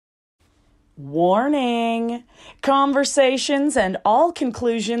Warning! Conversations and all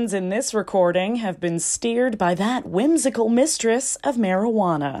conclusions in this recording have been steered by that whimsical mistress of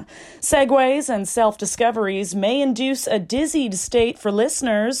marijuana. Segues and self-discoveries may induce a dizzied state for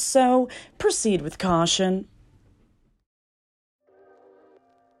listeners, so proceed with caution.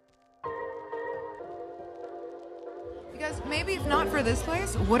 Because maybe if not for this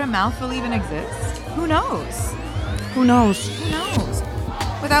place, would a mouthful even exist? Who knows? Who knows? Who knows?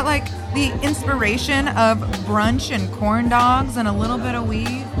 Without, the inspiration of brunch and corn dogs and a little bit of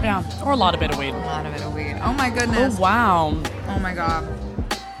weed. Yeah, or a lot of bit of weed. A lot of it of weed. Oh my goodness. Oh, wow. Oh my god.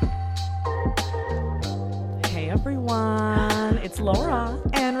 Hey, everyone. It's Laura.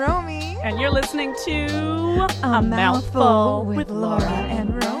 And Romy. And you're listening to A Mouthful with Laura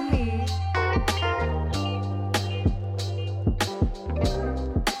and Romy.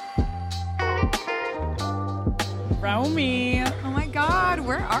 Romy. Oh my god,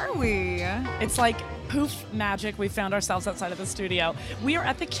 where are we? It's like poof magic. We found ourselves outside of the studio. We are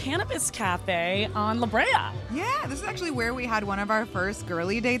at the Cannabis Cafe on La Brea. Yeah, this is actually where we had one of our first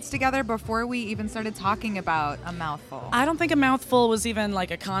girly dates together before we even started talking about a mouthful. I don't think a mouthful was even like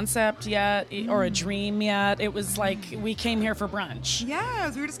a concept yet or a dream yet. It was like we came here for brunch.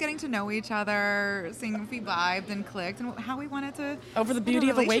 Yes, we were just getting to know each other, seeing if we vibed and clicked and how we wanted to over the beauty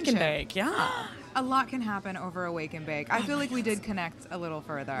of a wake and bake. Yeah. A lot can happen over a wake and bake. I feel like we did connect a little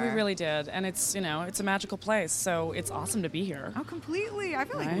further. We really did. And it's, it's a magical place. So it's awesome to be here. Oh, completely. I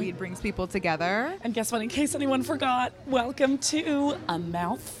feel like weed brings people together. And guess what? In case anyone forgot, welcome to A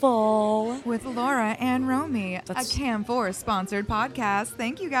Mouthful with Laura and Romy, a Cam4 sponsored podcast.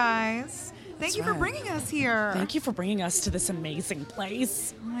 Thank you guys. Thank you for bringing us here. Thank you for bringing us to this amazing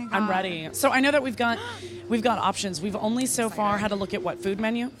place. Oh my God. I'm ready. So I know that we've got options. We've only so far had a look at what food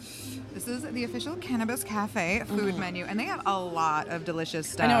menu? This is the official Cannabis Cafe food menu, and they have a lot of delicious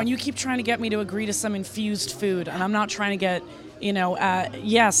stuff. I know, and you keep trying to get me to agree to some infused food, and I'm not trying to get,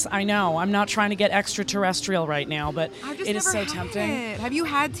 yes, I know, I'm not trying to get extraterrestrial right now, but it is so tempting. Have you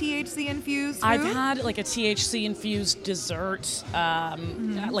had THC infused food? I've had like a THC infused dessert,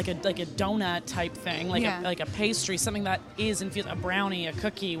 like a donut type thing, like a pastry, something that is infused, a brownie, a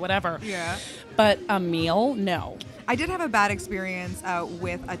cookie, whatever. Yeah. But a meal, no. I did have a bad experience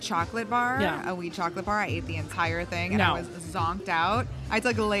with a chocolate bar, a weed chocolate bar. I ate the entire thing, and I was zonked out. I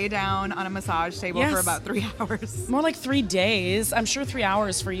had to lay down on a massage table for about 3 hours. More like 3 days. I'm sure 3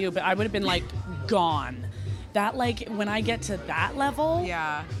 hours for you, but I would have been gone. That when I get to that level,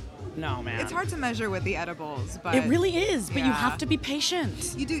 no, man. It's hard to measure with the edibles, but it really is. But you have to be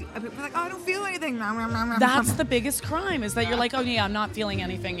patient. You do. We're like, I don't feel anything. That's the biggest crime. Is that you're like, oh yeah, I'm not feeling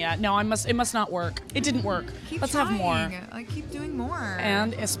anything yet. No, it must not work. It didn't work. Let's have more. Keep doing more.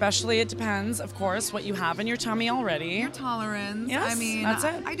 And especially, it depends, of course, what you have in your tummy already. Your tolerance. Yes, I mean, that's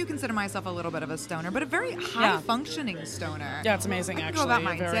it. I do consider myself a little bit of a stoner, but a very high functioning stoner. Yeah, it's amazing. Actually, go about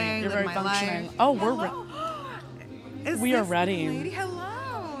my day, you're very my functioning. Life. Oh, we are ready. Lady, hello.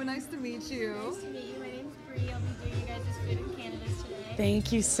 Nice to meet you. Nice to meet you. My name's Bree. I'll be doing you guys' food and cannabis today.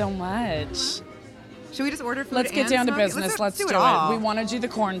 Thank you so much. Should we just order food? Let's get down to business. Let's do it. We want to do the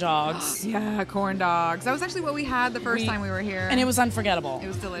corn dogs. Yeah, corn dogs. That was actually what we had the first time we were here. And it was unforgettable. It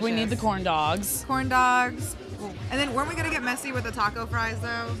was delicious. We need the corn dogs. Corn dogs. And then weren't we going to get messy with the taco fries,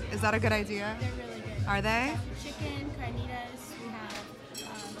 though? Is that a good idea? They're really good. Are they? Chicken, carnitas. We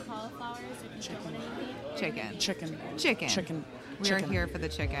have cauliflowers if you don't want anything. Chicken. We are here for the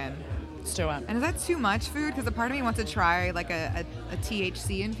chicken. Let's do it. And is that too much food? Because a part of me wants to try a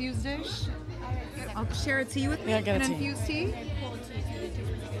THC infused dish. I'll share a tea with me. Yeah, get an a tea. infused tea. Cold tea if you would do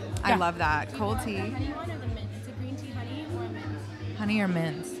really good. I love that. Cold tea. Honey one or the mint? It's a green tea honey or mint. Honey or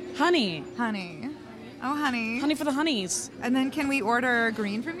mint? Honey. Honey. Oh, honey. Honey for the honeys. And then can we order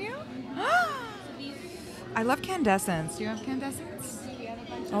green from you? I love Candescents. Do you have Candescents?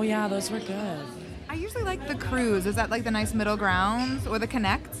 Oh yeah, those were good. I usually like the Cruise. Is that like the nice middle ground? Or the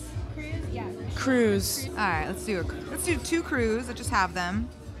Connects? Cruise? Yeah. Cruise. All right, let's do 2 Cruise. Let's just have them.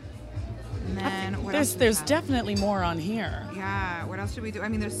 And then what else? There's definitely more on here. Yeah. What else should we do? I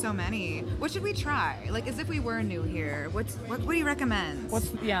mean, there's so many. What should we try? Like, as if we were new here. What do you recommend?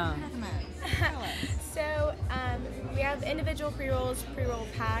 So we have individual pre-rolls, pre-roll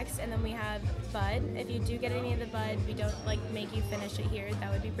packs, and then we have bud. If you do get any of the bud, we don't make you finish it here.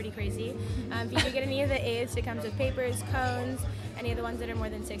 That would be pretty crazy. If you do get any of the eighths, it comes with papers, cones. Any of the ones that are more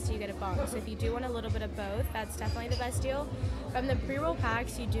than 60, you get a bong. So if you do want a little bit of both, that's definitely the best deal. From the pre-roll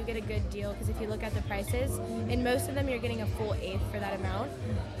packs, you do get a good deal because if you look at the prices, in most of them you're getting a full eighth for that amount.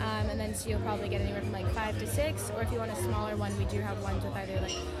 And then so you'll probably get anywhere from 5 to 6, or if you want a smaller one, we do have ones with either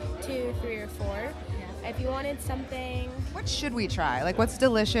 2, 3, or 4. If you wanted something... What should we try? Like, what's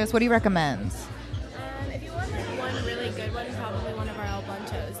delicious? What do you recommend? If you want like one really good one, probably one of our El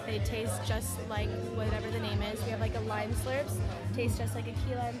Bluntos. They taste just like whatever the name is. We have like a lime slurps. Tastes just like a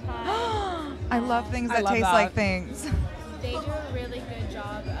key lime pie. I love things that taste like things. They do a really good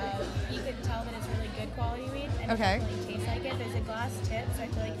job of, you can tell that it's really good quality weed and it doesn't really taste like it. There's a glass tip, so I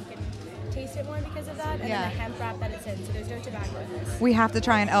feel like you can taste it more because of that. And then the hemp wrap that it's in, so there's no tobacco in this. We have to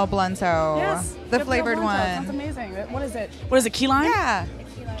try an El Blunto. Yes. The flavored one. That's amazing. What is it? What is it, key lime? Yeah.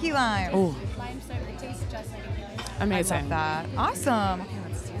 Key lime. Ooh. Lime slurp, it tastes just like a key lime. Amazing. I love that. Awesome. Okay,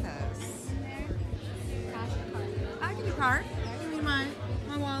 let's do this. I can do card. Give me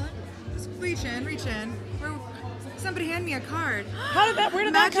my wallet. Just reach in. Somebody hand me a card. Where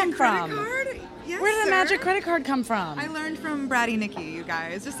did that come from? Magic credit card? Yes, Where did the sir. magic credit card come from? I learned from Bratty Nikki, you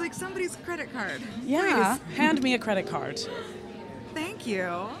guys. Just like somebody's credit card. Yeah. Please. Hand me a credit card. Thank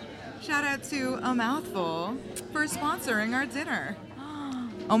you. Shout out to A Mouthful for sponsoring our dinner.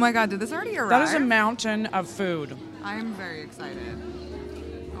 Oh my God, did this already arrive? That is a mountain of food. I'm very excited.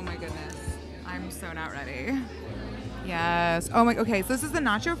 Oh my goodness. I'm so not ready. Yes. Oh my, okay, so this is the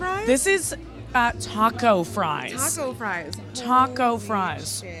nacho fries? This is taco fries. Taco fries. Taco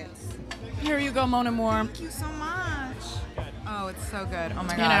fries. Shit. Here you go, Mon Amour. Thank you so much. Oh, it's so good. Oh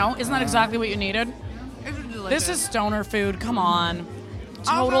my God. You know, isn't that exactly what you needed? It's delicious. This is stoner food. Come on.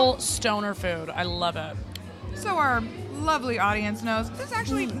 Total stoner food. I love it. So our lovely audience knows this is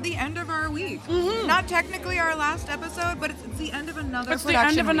actually the end of our week. Not technically our last episode, but it's the end of another It's the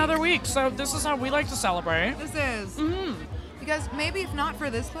end of another week, so this is how we like to celebrate. This is. Because maybe if not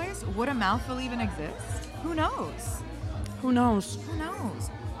for this place, would A Mouthful even exist? Who knows? Who knows? Who knows?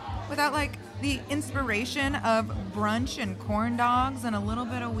 Without like the inspiration of brunch and corn dogs and a little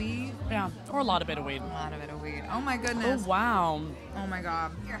bit of weed. Yeah, or a lot of bit of weed. A lot of it of weed. Oh my Oh, goodness. wow. Oh my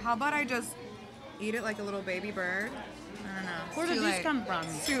God. Here, how about I just eat it like a little baby bird? I don't know. It's Where too did late. these come from?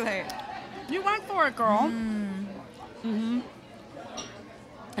 It's too late. You went for it, girl.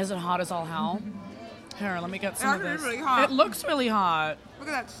 Is it hot as all hell? Here, let me get some of It's this. really hot. It looks really hot. Look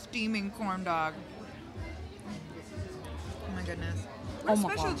at that steaming corn dog. Oh my goodness. What Oh a my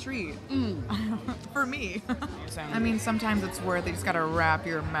special God. treat. For me. Amazing. I mean, sometimes it's worth it. You just gotta wrap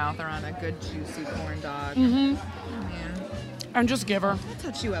your mouth around a good juicy corn dog. I mean, And just give her, I'll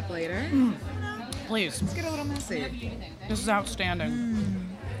touch you up later. please. Let's get a little messy. This is outstanding.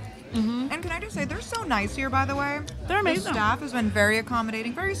 And can I just say, they're so nice here, by the way. They're amazing. The staff has been very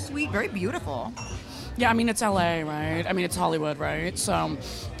accommodating, very sweet, very beautiful. Yeah, I mean, it's LA, right? I mean, it's Hollywood, right? So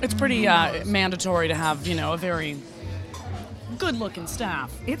it's pretty mandatory to have, you know, a very good-looking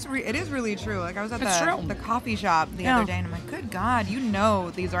staff. It is really true. Like, I was at It's true. the coffee shop the other day, and I'm like, good God, you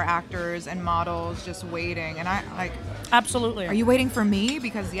know these are actors and models just waiting. And I, like, Absolutely. are you waiting for me?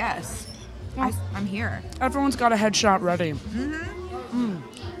 Because, yes, Yeah. I'm here. Everyone's got a headshot ready.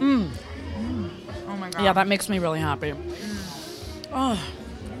 Oh, my God. Yeah, that makes me really happy. Oh,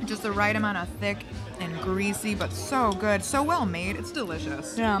 Just the right amount of thick and greasy, but so good. So well made. It's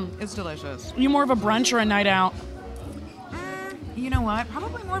delicious. yeah. It's delicious. You more of a brunch or a night out? You know what?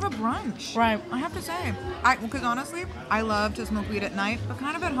 Probably more of a brunch. Right. I have to say. Because honestly, I love to smoke weed at night, but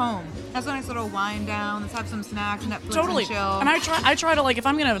kind of at home. That's a nice little wind down. Let's have some snacks, Netflix, Totally. and chill. And I try to, like, if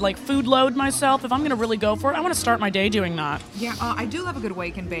I'm going to, like, food load myself, if I'm going to really go for it, I want to start my day doing that. Yeah, I do love a good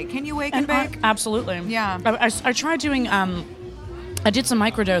wake and bake. Can you wake and bake? Absolutely. Yeah. I tried doing, I did some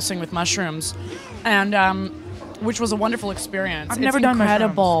microdosing with mushrooms, and which was a wonderful experience. I've never done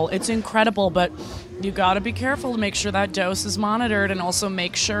incredible. It's incredible, but you got to be careful to make sure that dose is monitored, and also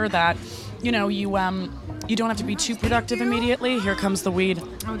make sure that, you know, you don't have to be too productive immediately. Here comes the weed.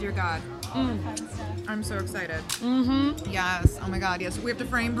 Oh, dear God. I'm so excited. Yes. Oh, my God. Yes. We have to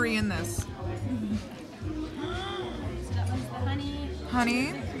frame Brie in this. So that one's the honey, Honey?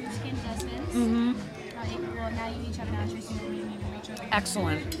 incandescence. Well, now you each have an ashtray, so you don't need to reach over.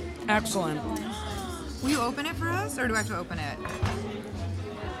 Excellent. Excellent. Will you open it for us, or do I have to open it?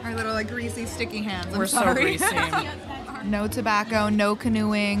 Our little, like, greasy, sticky hands. I'm We're so sorry. greasy. No tobacco, no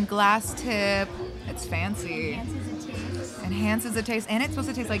canoeing, glass tip. It's fancy. Enhances the taste. And it's supposed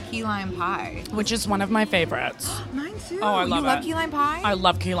to taste like key lime pie. Which is one of my favorites. Mine too. Oh, I love You love it. key lime pie? I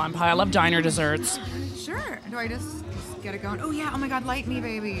love key lime pie. I love diner desserts. Sure. Do I just get it going? Oh, yeah. Oh, my God. Light me,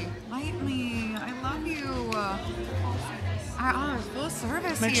 baby. Light me. I love you. It's full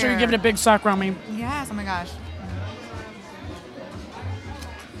service Make here. sure you give it a big suck, Romy. Yes. Oh, my gosh.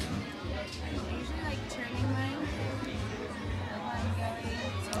 I usually like turning mine while I'm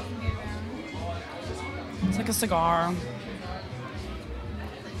going, so I can get around. It's like a cigar.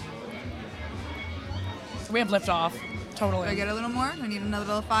 We have liftoff. Do I Totally. get a little more? I need another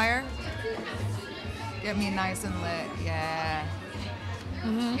little fire. Get me nice and lit. Yeah.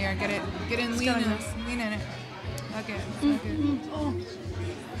 Mm-hmm. Here, get in, lean in it. Okay. Okay. Oh.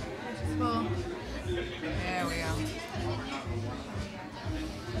 Full. There we go.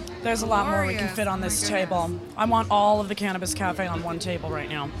 There's a lot more we can fit on this table. I want all of the Cannabis Cafe on one table right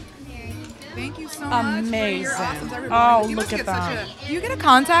now. Thank you so much. Amazing. For your awesome Oh, look at that. Do you get a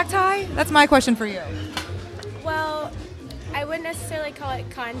contact high? That's my question for you. Well, I wouldn't necessarily call it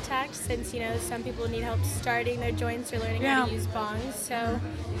contact since, some people need help starting their joints or learning how to use bongs. So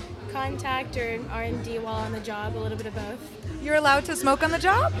contact or R&D while on the job, a little bit of both. You're allowed to smoke on the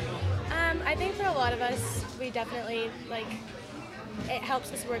job? I think for a lot of us, we definitely, it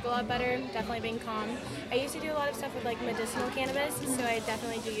helps us work a lot better, definitely being calm. I used to do a lot of stuff with medicinal cannabis, so I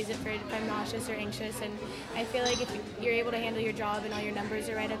definitely do use it if I'm nauseous or anxious, and I feel like if you're able to handle your job and all your numbers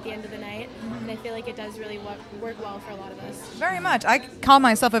are right at the end of the night, and I feel like it does really work well for a lot of us. Very much. I call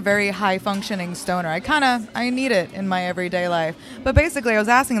myself a very high-functioning stoner. I need it in my everyday life. But basically, I was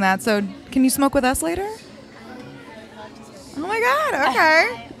asking that, so can you smoke with us later? Oh my God,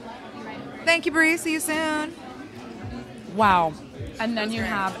 okay. Thank you, Bree. See you soon. Wow. And then you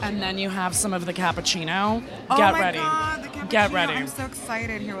have some of the cappuccino. Oh Get my ready. God, the cappuccino. Get ready. I'm so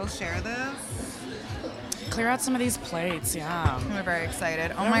excited. Here, we'll share this. Clear out some of these plates, yeah. We're very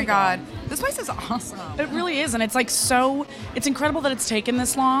excited. Oh my God. This place is awesome. It really is, and it's it's incredible that it's taken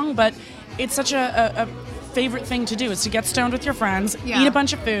this long, but it's such a favorite thing to do is to get stoned with your friends, eat a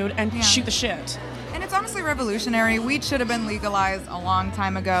bunch of food, and shoot the shit. And it's honestly revolutionary. Weed should have been legalized a long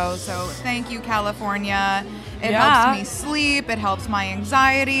time ago, so thank you, California. It helps me sleep. It helps my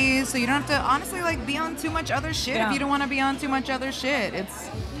anxiety. So you don't have to, honestly, be on too much other shit if you don't want to be on too much other shit.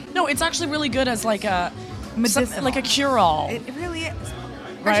 It's actually really good as a cure-all. It really is.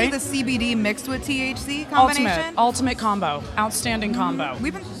 Right? Especially the CBD mixed with THC combination. Ultimate combo. Outstanding combo.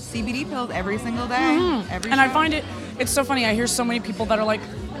 We've been CBD pills every single day. And I find it's so funny. I hear so many people that are like,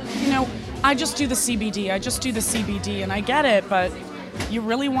 I just do the CBD, and I get it, but you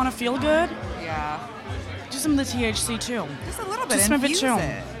really want to feel good? Yeah. Do some of the THC too. Just a little bit. Just some of it too.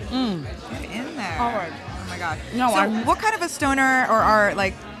 Get in there. All right. Oh my God. No, so what kind of a stoner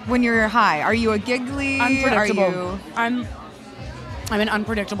when you're high? Are you a giggly? Unpredictable. I'm an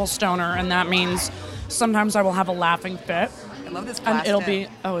unpredictable stoner, and that means sometimes I will have a laughing fit. I love this plastic. And it'll be,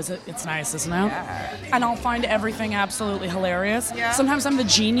 it's nice, isn't it? Yeah. And I'll find everything absolutely hilarious. Yeah. Sometimes I'm the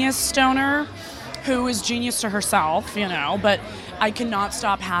genius stoner who is genius to herself, but I cannot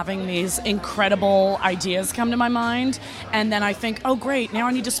stop having these incredible ideas come to my mind. And then I think, oh, great, now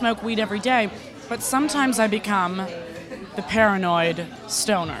I need to smoke weed every day. But sometimes I become the paranoid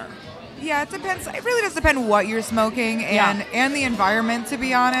stoner. Yeah, it depends. It really does depend what you're smoking and the environment, to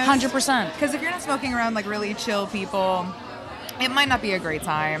be honest. 100%. Because if you're not smoking around really chill people, it might not be a great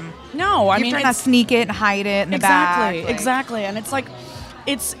time. No, I mean, you're trying to sneak it and hide it in the back. Exactly. And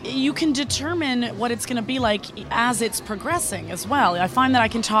it's you can determine what it's going to be like as it's progressing as well. I find that I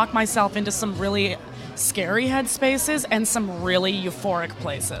can talk myself into some really scary headspaces and some really euphoric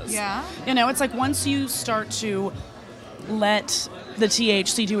places. Yeah. It's like once you start to let the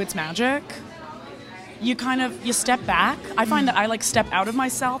THC do its magic, you step back. I find that I step out of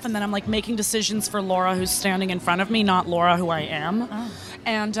myself, and then I'm making decisions for Laura who's standing in front of me, not Laura who I am. Oh.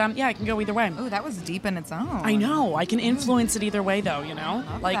 And I can go either way. Oh, that was deep in its own. I know. I can influence it either way, though,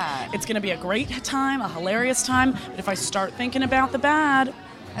 Love that. It's going to be a great time, a hilarious time, but if I start thinking about the bad...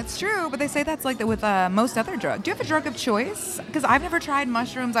 That's true, but they say that's like that with most other drugs. Do you have a drug of choice? Because I've never tried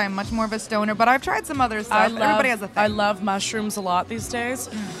mushrooms. I'm much more of a stoner, but I've tried some other stuff. Everybody has a thing. I love mushrooms a lot these days.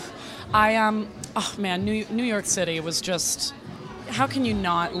 I oh man, New York City was just... How can you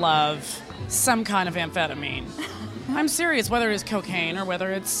not love some kind of amphetamine? I'm serious, whether it's cocaine or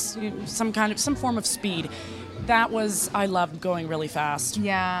whether it's some form of speed. I loved going really fast.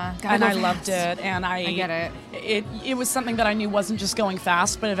 Yeah. And I loved it. And I get it. It was something that I knew wasn't just going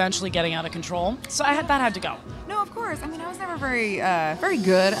fast, but eventually getting out of control. So that had to go. No, of course. I mean, I was never very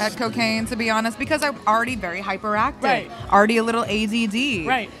good at cocaine, to be honest, because I'm already very hyperactive. Right. Already a little ADD.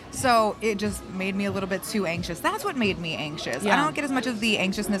 Right. So it just made me a little bit too anxious. That's what made me anxious. Yeah. I don't get as much of the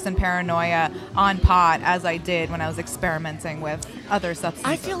anxiousness and paranoia on pot as I did when I was experimenting with other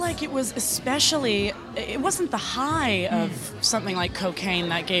substances. I feel like it was it wasn't the high of something like cocaine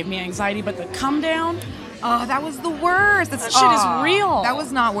that gave me anxiety, but the come down. Oh, that was the worst. That shit is real. That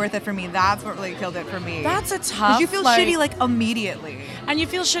was not worth it for me. That's what really killed it for me. That's a tough. You feel shitty immediately. And you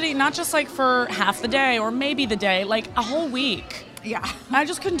feel shitty not just for half the day or maybe the day, a whole week. Yeah. I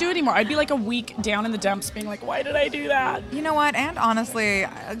just couldn't do it anymore. I'd be a week down in the dumps being why did I do that? You know what? And honestly,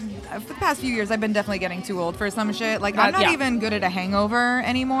 for the past few years, I've been definitely getting too old for some shit. I'm not even good at a hangover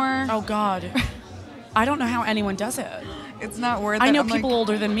anymore. Oh, God. I don't know how anyone does it. It's not worth it. I know I'm like, people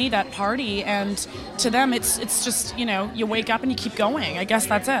older than me that party, and to them it's just, you wake up and you keep going. I guess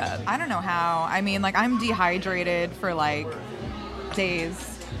that's it. I don't know how. I mean, like, I'm dehydrated for like days.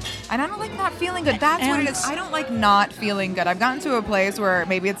 And I don't like not feeling good. That's what it is. I don't like not feeling good. I've gotten to a place where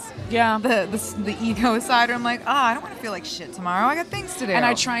maybe it's the ego side where I'm like, I don't want to feel like shit tomorrow. I got things to do. And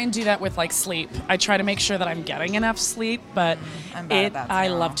I try and do that with like sleep. I try to make sure that I'm getting enough sleep, but I'm bad at that I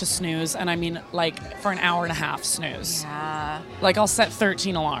too. love to snooze, and I mean like for an hour and a half snooze. Yeah. Like I'll set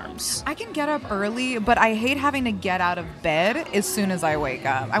 13 alarms. I can get up early, but I hate having to get out of bed as soon as I wake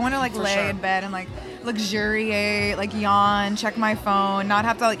up. I want to like lay sure. in bed and like luxuriate, like yawn, check my phone, not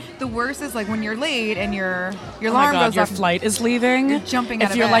have to like. The worst is like when you're late and your Oh alarm my God, goes your off. flight is leaving. You're jumping out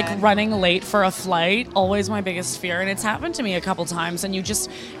if of you're bed. like running late for a flight, always my biggest fear, and it's happened to me a couple times, and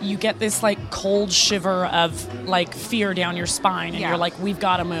you get this like cold shiver of like fear down your spine, and Yeah. you're like, we've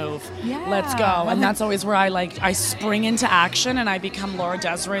got to move. Yeah. Let's go. And that's always where I spring into action, and I become Laura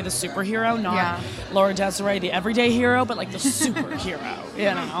Desiree, the superhero, not Laura Desiree, the everyday hero, but like the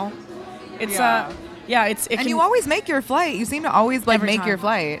superhero. It's it And can, you always make your flight. You seem to always like Every make time. your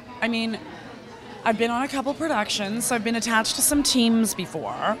flight. I mean, I've been on a couple productions, so I've been attached to some teams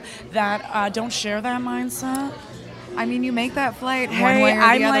before that don't share that mindset. I mean, you make that flight one Hey, way or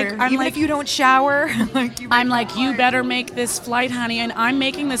I'm the like- other. I'm Even like- if you don't shower, like you I'm make like, that you flight. better make this flight, honey, and I'm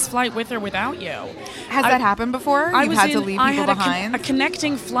making this flight with or without you. Has that happened before? You've had to leave I people had behind? a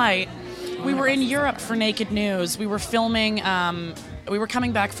connecting flight. We were in Europe for Naked News. We were filming. We were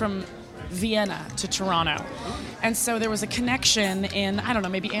coming back from Vienna to Toronto, and so there was a connection in, I don't know,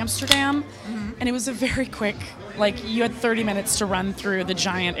 maybe Amsterdam, and it was a very quick. Like, you had 30 minutes to run through the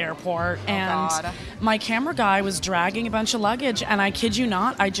giant airport, and God. my camera guy was dragging a bunch of luggage, and I kid you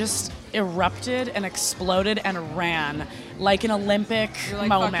not, I just erupted and exploded and ran like an Olympic You're like,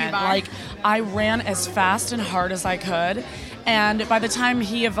 "Fuck you, moment. bye." Like, I ran as fast and hard as I could. And by the time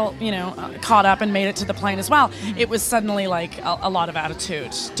he, caught up and made it to the plane as well, it was suddenly like a lot of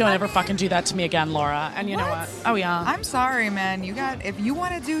attitude. Don't ever fucking do that to me again, Laura. And you know what? Oh yeah. I'm sorry, man. If you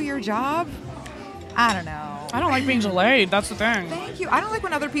want to do your job, I don't know. I don't like being delayed. That's the thing. Thank you. I don't like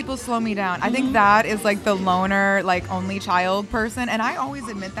when other people slow me down. I think that is like the loner, like only child person. And I always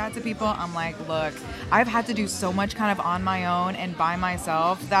admit that to people. I'm like, look, I've had to do so much kind of on my own and by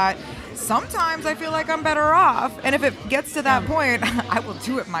myself that sometimes I feel like I'm better off. And if it gets to that point, I will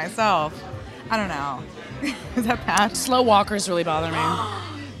do it myself. I don't know. Is that bad? Slow walkers really bother me.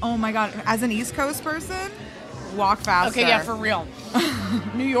 Oh my God. As an East Coast person, walk faster. Okay, yeah, for real.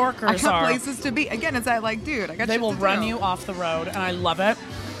 New I Yorkers got are. places to be. Again, it's that like, dude, I got They shit will to run do. you off the road, and I love it.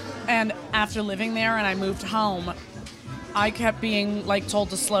 And after living there and I moved home, I kept being like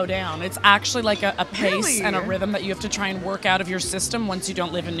told to slow down. It's actually like a pace Really? and a rhythm that you have to try and work out of your system once you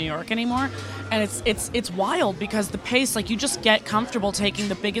don't live in New York anymore. And it's wild because the pace, like, you just get comfortable taking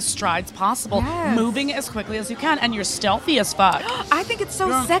the biggest strides possible, Yes. moving as quickly as you can, and you're stealthy as fuck. I think it's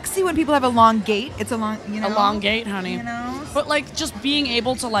so sexy when people have a long gait. It's a long, A long gait, honey. You know? But like just being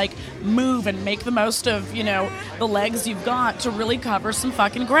able to like move and make the most of, the legs you've got to really cover some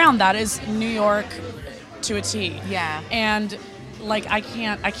fucking ground. That is New York to a T. Yeah. And like I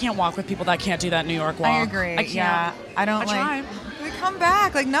can't walk with people that can't do that New York walk. I agree. I can't. Yeah. I don't I like. try. Like, come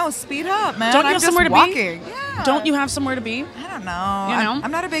back. Like, no, speed up, man. Don't you I'm have just somewhere to walking. be? Yeah. Don't you have somewhere to be? I don't know. know?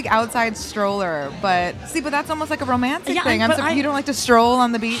 I'm not a big outside stroller, but see, but that's almost like a romantic Yeah, thing. but You don't like to stroll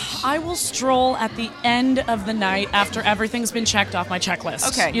on the beach? I will stroll at the end of the night after everything's been checked off my checklist.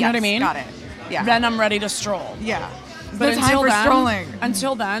 Okay. You know what I yes, mean? Got it. Yeah. Then I'm ready to stroll. yeah. But the time for strolling.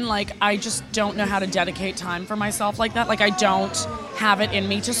 Until then, like, I just don't know how to dedicate time for myself like that. Like, I don't have it in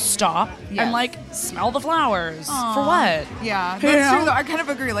me to stop Yes. and, like, smell the flowers. Aw. For what? Yeah, You that's know? true. Though. I kind of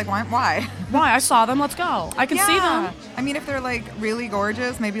agree. Like, why? Why? I saw them. Let's go. I can see them. I mean, if they're like really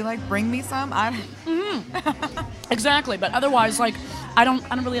gorgeous, maybe like bring me some. Exactly. But otherwise, like, I don't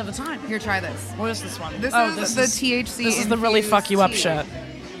really have the time. Here, try this. What is this one? This oh, is this the is THC. This is the really fuck you up tea. shit.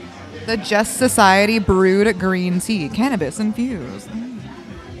 The Just Society brewed green tea, cannabis infused.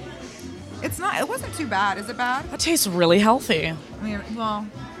 It's not. It wasn't too bad. Is it bad? That tastes really healthy. I mean, well,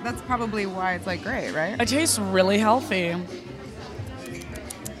 that's probably why it's like great, right? It tastes really healthy.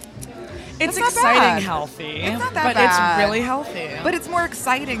 It's It's not exciting bad. healthy, It's not that but bad. it's really healthy. But it's more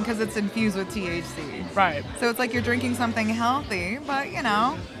exciting because it's infused with THC. right. So it's like you're drinking something healthy, but you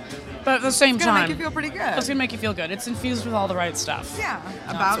know, But at the same it's gonna time, make you feel pretty good. it's gonna make you feel good. It's infused with all the right stuff. Yeah,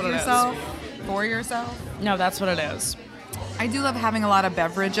 That's about what it is. yourself, for yourself. No, that's what it is. I do love having a lot of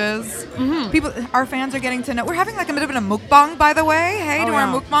beverages. People, our fans are getting to know. We're having like a bit of a mukbang, by the way. Hey, Oh, to yeah.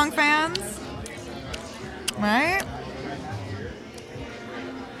 our mukbang fans, right?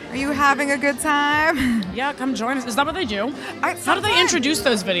 Are you having a good time? Yeah, come join us. Is that what they do? How do they Sometimes. introduce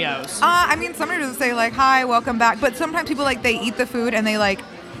those videos? I mean, somebody will say like, "Hi, welcome back," but sometimes people like they eat the food and they like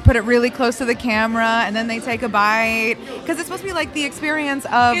put it really close to the camera and then they take a bite because it's supposed to be like the experience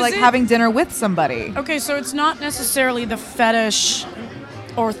of Is like it? having dinner with somebody. Okay, so it's not necessarily the fetish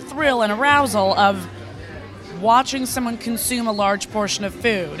or thrill and arousal of watching someone consume a large portion of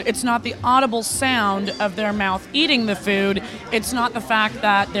food. It's not the audible sound of their mouth eating the food. It's not the fact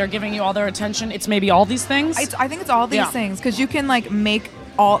that they're giving you all their attention. It's maybe all these things. I think it's all these Yeah. things because you can like make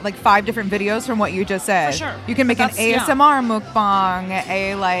all like 5 different videos from what you just said. For sure. You can make an That's- yeah. ASMR mukbang,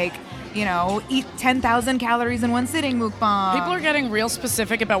 a like, you know, eat 10,000 calories in one sitting mukbang. People are getting real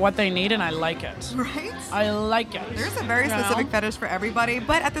specific about what they need, and I like it. right. I like it. There's a very You know? specific fetish for everybody,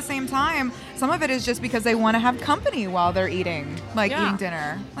 but at the same time, some of it is just because they want to have company while they're eating, like Yeah. eating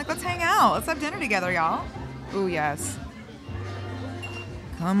dinner. Like, let's hang out. Let's have dinner together, y'all. Ooh, yes.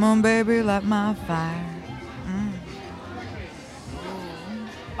 Come on, baby, light my fire.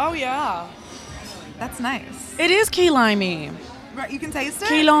 Oh yeah, That's nice. it is key limey. Right, you can taste it?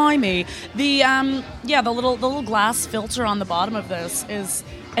 Key limey. The the little glass filter on the bottom of this is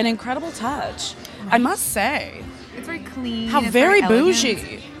an incredible touch. I must say, It's very clean. how it's very elegant.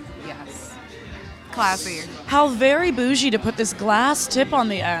 bougie. Yes. Classy. How very bougie to put this glass tip on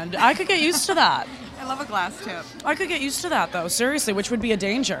the end. I could get used to that. I love a glass tip. I could get used to that though, seriously, which would be a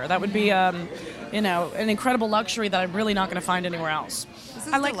danger. That would be, an incredible luxury that I'm really not going to find anywhere else. This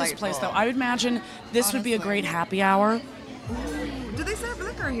is I like this place though. delightful. I would imagine this would be a Honestly. great happy hour. Do they serve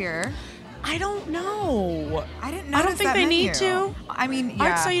liquor here? I don't know. I didn't I notice don't think that they menu. need to. I mean, yeah.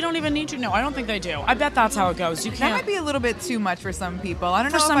 I'd say you don't even need to. No, I don't think they do. I bet that's how it goes. You that can't. might be a little bit too much for some people. I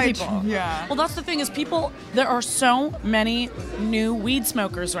don't for know some if people. Yeah. Well, that's the thing is there are so many new weed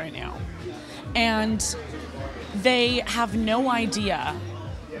smokers right now. And they have no idea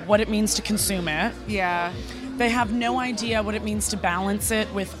what it means to consume it. Yeah. They have no idea what it means to balance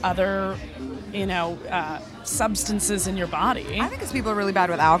it with other, substances in your body. I think it's people are really bad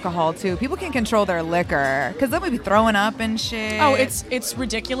with alcohol too. People can't control their liquor because they'll be throwing up and shit. Oh, it's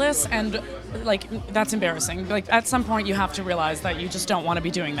ridiculous and like that's embarrassing. Like at some point you have to realize that you just don't want to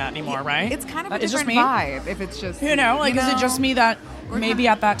be doing that anymore, right? It's kind of a It's just different me. vibe if it's just Is it just me that We're maybe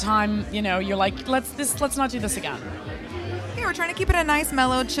not- at that time, you're like, let's not do this again. Yeah, we're trying to keep it a nice,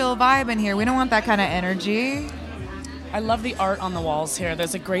 mellow, chill vibe in here. We don't want that kind of energy. I love the art on the walls here.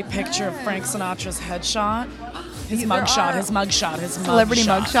 There's a great picture of Frank Sinatra's headshot. His There mugshot, are his mugshot, his mugshot. Celebrity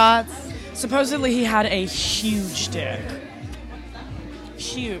mugshots. Supposedly he had a huge dick.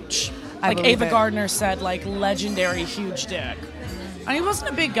 Huge. I Like believe Ava it. Gardner said, like legendary huge dick. And he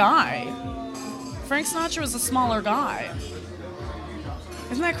wasn't a big guy. Frank Sinatra was a smaller guy.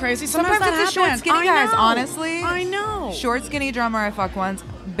 Isn't that crazy? Sometimes that it's the short, happens. skinny I guys, know. honestly. I know. Short, skinny drummer I fucked once.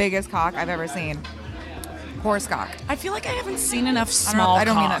 Biggest cock I've ever seen. Horse cock. I feel like I haven't seen enough I don't know- small I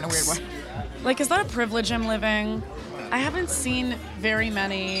don't mean that in a cocks. weird way. Like, is that a privilege I'm living? I haven't seen very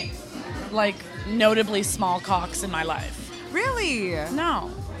many, like, notably small cocks in my life. Really?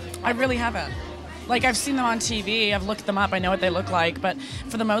 No, I really haven't. Like, I've seen them on TV, I've looked them up, I know what they look like, but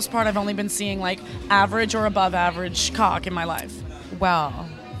for the most part, I've only been seeing, like, average or above average cock in my life. Well,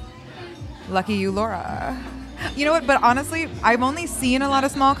 lucky you, Laura. You know what? But honestly, I've only seen a lot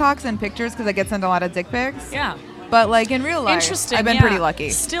of small cocks in pictures because I get sent a lot of dick pics. Yeah. But like in real life, Interesting. I've been yeah. pretty lucky.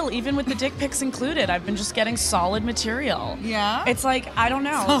 Still, even with the dick pics included, I've been just getting solid material. Yeah? It's like, I don't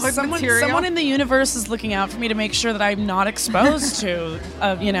know. Solid material? Someone in the universe is looking out for me to make sure that I'm not exposed to,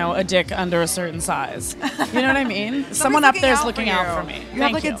 a dick under a certain size. You know what I mean? Someone up there is looking out for me. You Thank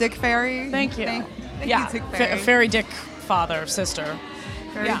have like a dick fairy. Thank you. Thank yeah. you, dick fairy. Fairy dick father, sister.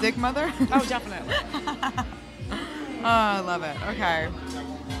 Fairy yeah. dick mother. Oh, definitely. Oh, I love it. Okay.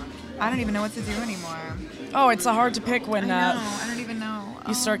 I don't even know what to do anymore. Oh, it's hard to pick when I don't even know.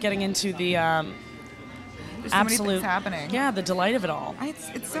 you start getting into the There's so many absolute things happening. Yeah, the delight of it all.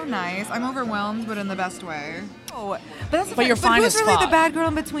 It's so nice. I'm overwhelmed, but in the best way. Oh, but that's the But you're thing. fine who's as really fuck. the bad girl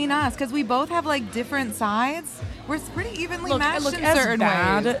in between us? Because we both have like different sides. We're pretty evenly matched in as certain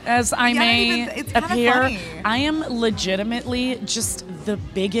bad ways. as I Yeah, may it's kinda appear, funny. I am legitimately just the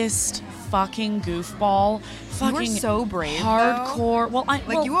biggest fucking goofball. Fucking so brave, though. hardcore.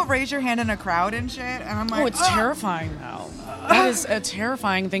 Well, You will raise your hand in a crowd and shit, and I'm like, oh, it's terrifying though. That is a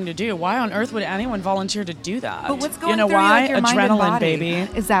terrifying thing to do. Why on earth would anyone volunteer to do that? But what's going you know through why? like, your mind and Adrenaline, body?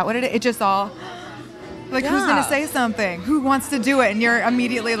 baby. Is that what it is? It just all like who's Yeah. gonna say something? Who wants to do it? And you're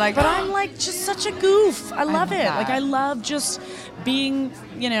immediately like, But I'm like just such a goof. I love love it. that. Like I love just being,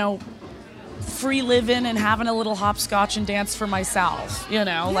 free living and having a little hopscotch and dance for myself.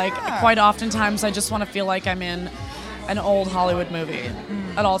 Like Yeah. quite oftentimes I just want to feel like I'm in an old Hollywood movie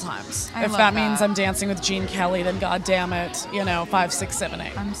at all times. I If love that means that. I'm dancing with Gene Kelly, then God damn it, 5, 6, 7,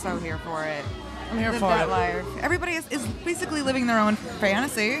 8. I'm so here for it. I'm here Live for that it. life. Everybody is basically living their own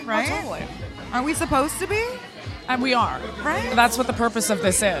fantasy, right? Oh, totally. Aren't we supposed to be? And we are. Right? That's what the purpose of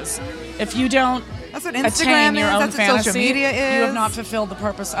this is. If you don't That's what attain Instagram your is. own That's what fantasy, social media is. you have not fulfilled the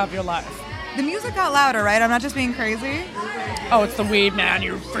purpose of your life. The music got louder, right? I'm not just being crazy. Oh, it's the weed, man.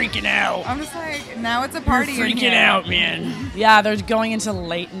 You're freaking out. I'm just like, now it's a party. You're in freaking here. out, man. Yeah, they're going into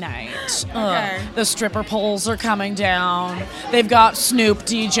late night. Okay. The stripper poles are coming down. They've got Snoop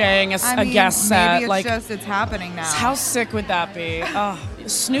DJing a guest set. Maybe it's happening now. How sick would that be?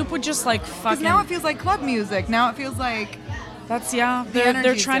 Snoop would just Because fucking. now it feels like club music. Now it feels like They're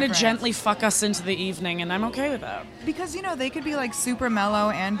energy's trying to different. gently fuck us into the evening, and I'm okay with that. because they could be like super mellow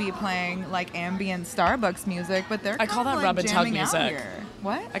and be playing like ambient Starbucks music, but they're I call kind of, that rub and tug jamming out music. here.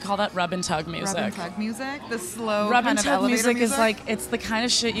 What? I call that rub and tug music. Rub and tug music, the slow Rub kind and of tug elevator music is like, it's the kind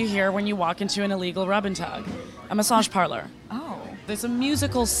of shit you hear when you walk into an illegal rub and tug, a massage parlor. Oh, There's a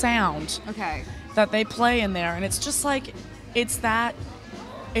musical sound okay. that they play in there, and it's just like, it's that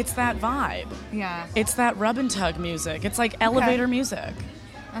vibe. Yeah. It's that rub and tug music. It's like elevator music.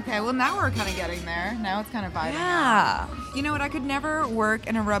 Okay, well now we're kind of getting there. Now it's kind of vibing. Yeah. You know what? I could never work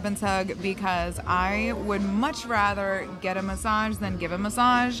in a rub and tug because I would much rather get a massage than give a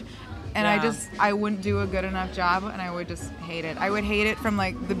massage. And Yeah. I wouldn't do a good enough job and I would just hate it. I would hate it from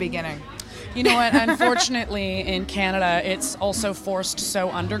like the beginning. You know what? Unfortunately, in Canada, it's also forced so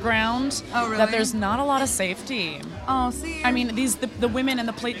underground Oh, really? that there's not a lot of safety. Oh, see. I mean, the women and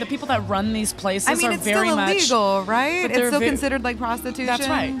the people that run these places I mean, are it's very still much illegal, right? but It's they're still ve- considered like prostitution. That's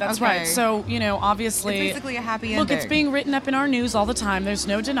right. That's Okay. right. So obviously, It's basically a happy look, it's ending. being written up in our news all the time. There's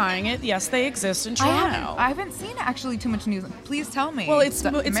no denying it. Yes, they exist in Toronto. I haven't seen actually too much news. Please tell me. Well, it's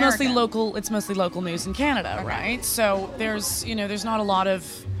mostly American. local. It's mostly local news in Canada, Okay. right? So there's not a lot of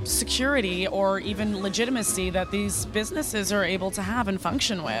security or even legitimacy that these businesses are able to have and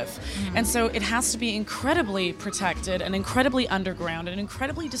function with, and so it has to be incredibly protected and incredibly underground and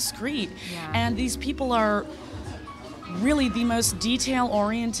incredibly discreet. Yeah. And these people are really the most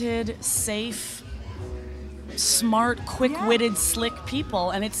detail-oriented, safe, smart, quick-witted, slick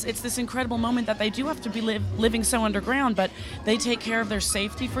people, and it's this incredible moment that they do have to be living so underground, but they take care of their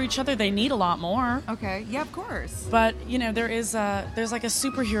safety for each other. They need a lot more, Okay. Yeah, of course. but there's like a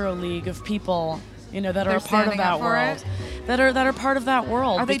superhero league of people that They're are part of standing that up for world, it? that are part of that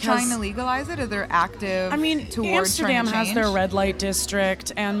world. Are they because- trying to legalize it? Or they're active? I mean, towards Amsterdam trying to has their change? red light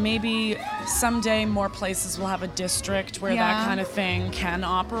district, and maybe someday more places will have a district where Yeah. that kind of thing can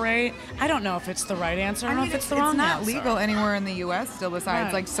operate. I don't know if it's the right answer. I don't know if it's the wrong not answer. legal anywhere in the U.S. still, besides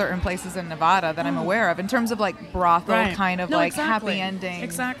Right. like certain places in Nevada that I'm aware of, in terms of like brothel Right. kind of No, like exactly. happy ending,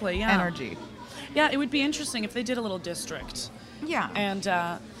 Exactly, yeah. energy. Yeah, it would be interesting if they did a little district. Yeah, And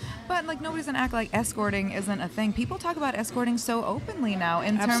but like nobody's gonna act like escorting isn't a thing. People talk about escorting so openly now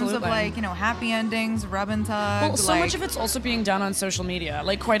in terms of Absolutely. like happy endings, rub and tug. well, so like, much of it's also being done on social media.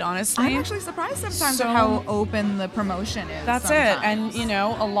 Like, quite honestly, I'm actually surprised sometimes So- at how open the promotion is. that's sometimes. it. And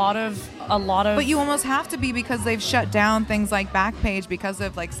a lot of. But you almost have to be because they've shut down things like Backpage because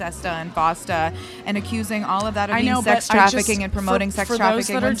of like SESTA and FOSTA and accusing all of that of I being know, sex but I just- trafficking and promoting for- sex for those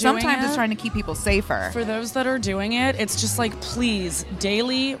trafficking that are when doing sometimes it's it- trying to keep people safer. For those that are doing it, it's just like, please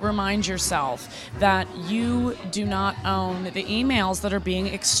daily remind yourself that you do not own the emails that are being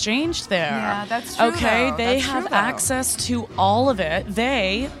exchanged there. Yeah, that's true, Okay, though. they That's have true, though. access to all of it.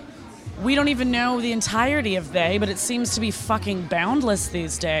 We don't even know the entirety of but it seems to be fucking boundless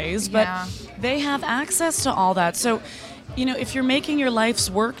these days. But Yeah. they have access to all that. So, if you're making your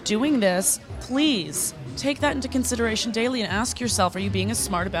life's work doing this, please take that into consideration daily and ask yourself, are you being as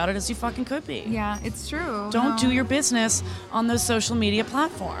smart about it as you fucking could be? Yeah, it's true. Don't No. do your business on those social media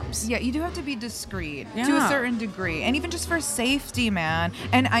platforms. Yeah, you do have to be discreet to a Yeah. certain degree, and even just for safety, man.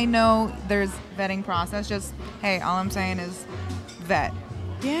 And I know there's vetting process. Just hey, all I'm saying is vet.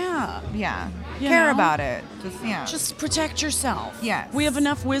 Yeah. Yeah, You care know? about it. Just protect yourself. Yes. We have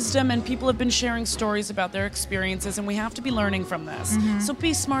enough wisdom, and people have been sharing stories about their experiences, and we have to be learning from this. So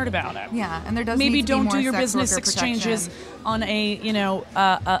be smart about it. yeah, and there does Maybe need to be don't more do your sex business worker exchanges protection. on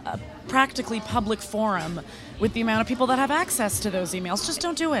a practically public forum with the amount of people that have access to those emails. Just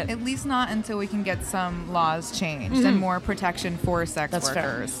don't do it. At least not until we can get some laws changed and more protection for sex That's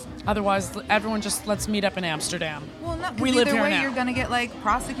workers. fair. Otherwise, everyone just let's meet up in Amsterdam. Well, no, 'cause We live either here way, now. you're gonna get like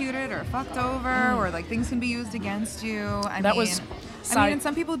prosecuted or fucked over, or like things can be used against you. That was and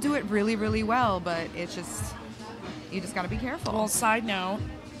some people do it really, really well, but it's just you just gotta be careful. Well, side note,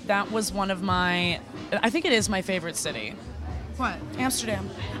 that was one of I think it is my favorite city. What? Amsterdam.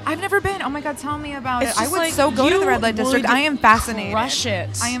 I've never been. Oh my God, tell me about It's it. I just would like, so go to you the red light district. would I am fascinated. crush it.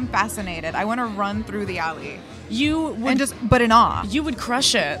 I am fascinated. I want to run through the alley You would and just, but in awe. You would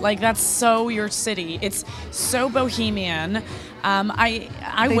crush it. Like, that's so your city. It's so bohemian. I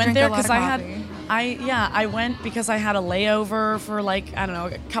They went drink there a lot because of I had. coffee. I went because I had a layover for like, I don't know,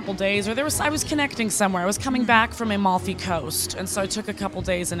 a couple days, or I was connecting somewhere. I was coming back from Amalfi Coast, and so I took a couple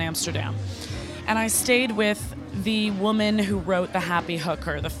days in Amsterdam. And I stayed with the woman who wrote The Happy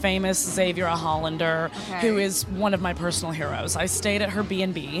Hooker, the famous Xavier Hollander, Okay. who is one of my personal heroes. I stayed at her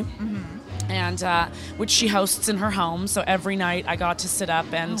B&B. And which she hosts in her home. So every night I got to sit up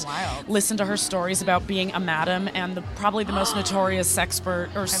and wild. listen to her stories about being a madam and probably the most notorious sex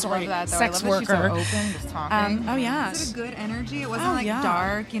worker. I love that, though. I love that she's so open, just talking. Oh, yes. Is it a good energy? It wasn't Oh, like yeah.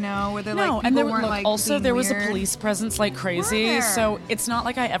 dark, you know, where they're No, like and there people weren't look, like also being there was a weird. police presence like crazy. there? So it's not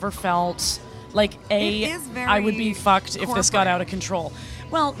like I ever felt like It is I would be very fucked if this got corporate. out of control.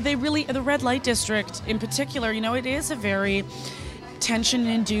 Well, the red light district in particular, it is a very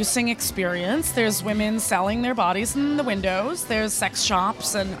tension-inducing experience. There's women selling their bodies in the windows. There's sex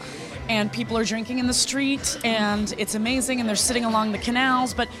shops and people are drinking in the street, and it's amazing. And they're sitting along the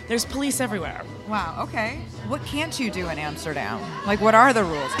canals, but there's police everywhere. Wow, okay. What can't you do in Amsterdam? Like, what are the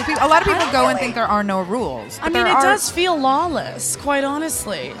rules? 'Cause a lot of people go and think there are no rules. I but mean, there it are- does feel lawless, quite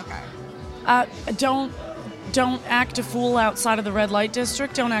honestly. Okay. Don't act a fool outside of the red light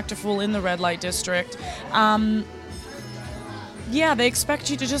district. Don't act a fool in the red light district. Yeah, they expect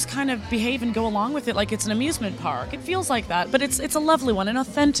you to just kind of behave and go along with it like it's an amusement park. It feels like that, but it's a lovely one, an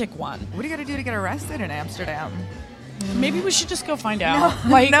authentic one. What do you got to do to get arrested in Amsterdam? Maybe we should just go find out.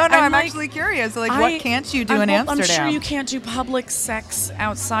 Like, no, I'm like- actually curious. Like, what can't you do in I'm Amsterdam? sure you can't do public sex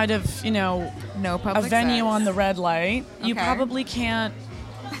outside of, No public a venue sex. on the red light. You Okay. probably can't.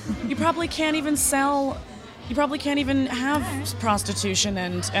 You probably can't even sell. You probably can't even have prostitution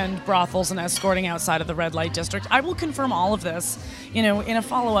and brothels and escorting outside of the red light district. I will confirm all of this, in a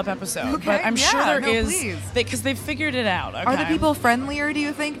follow-up episode. Okay, But I'm sure yeah, there no, is, please. because they've figured it out. Okay? Are the people friendlier, do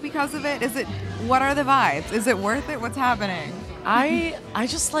you think, because of it? What are the vibes? Is it worth it? What's happening? I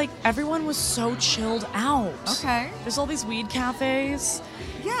just like everyone was so chilled out. Okay. There's all these weed cafes.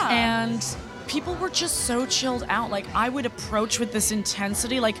 Yeah. And people were just so chilled out. Like, I would approach with this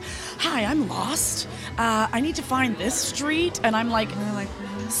intensity, like, hi, I'm lost. I need to find this street. And I'm like, They're like,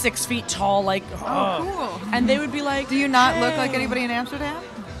 6 feet tall, like, oh, cool. And they would be like, Do you not look like "Hey." anybody in Amsterdam?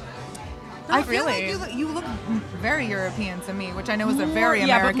 Not I feel really. like you look very European to me, which I know is a very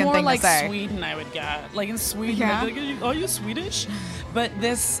yeah, American but more thing like to say. Sweden, I would get. Like in Sweden, Yeah? I'd be like, are you Swedish? But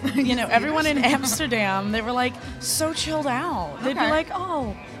this, everyone in Amsterdam, they were like so chilled out. They'd be Okay. like,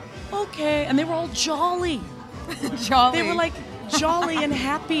 oh, okay. And they were all jolly. Jolly. They were like jolly and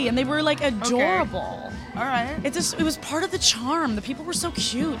happy, and they were like adorable. all right. It was part of the charm. The people were so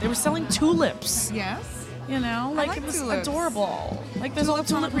cute. They were selling tulips. Yes. Like like it was tulips. adorable. Like there's a Tulips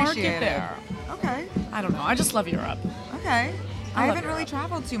tulip market unappreciated. there. Okay. I don't know. I just love Europe. Okay. I I love haven't really Europe.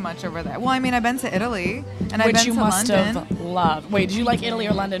 traveled too much over there. Well, I mean, I've been to Italy and I've Which been you to must London. have loved. Wait, did you like Italy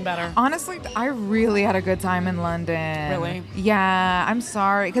or London better? Honestly, I really had a good time in London. Really? Yeah, I'm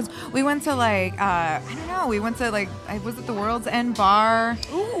sorry. Because we went to I don't know, we went to I was at the World's End Bar.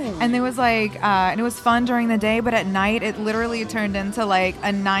 Ooh. And there was and it was fun during the day, but at night it literally turned into a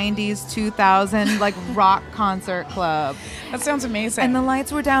 90s, 2000 rock concert club. That sounds amazing. And the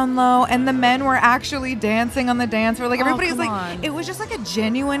lights were down low, and the men were actually dancing on the dance floor. Everybody was come on. it was just a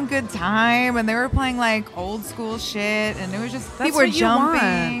genuine good time, and they were playing old school shit, and it was just That's people were what you jumping. want.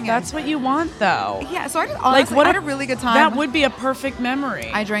 and- That's what you want, though. yeah. So I just honestly, I had a really good time. That would be a perfect memory.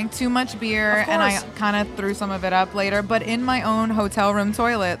 I drank too much beer, Of and I course. kind of threw some of it up later, but in my own hotel room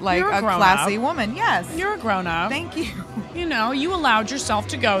toilet, like You're a a grown classy up. woman. Yes. You're a grown up. Thank you. You allowed yourself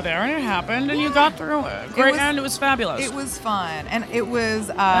to go there, and it happened, and you got through it. Great, and it was fabulous. It was fun, and it was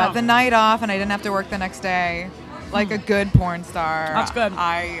the night off, and I didn't have to work the next day, like a good porn star. That's good.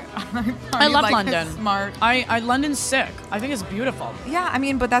 I love like London. this Smart. London's sick. I think it's beautiful. Yeah, I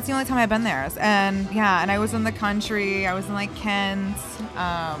mean, but that's the only time I've been there, and I was in the country. I was in Kent.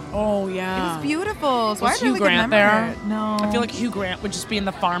 Oh It yeah. was beautiful. So I Was had a Hugh really Grant good memory. there? No. I feel like Hugh Grant would just be in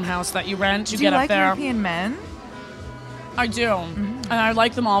the farmhouse that you rent. You Do get you up like there. European men? I do, and I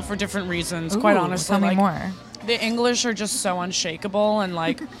like them all for different reasons. Quite Ooh, honestly, tell me like, more. the English are just so unshakable and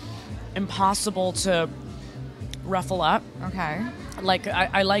impossible to ruffle up. Okay. I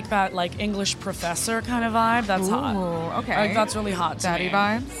like that English professor kind of vibe. That's hot. Ooh, okay. That's really hot to Daddy me.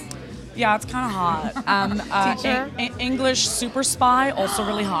 vibes. Yeah, it's kind of hot. Teacher? English super spy, also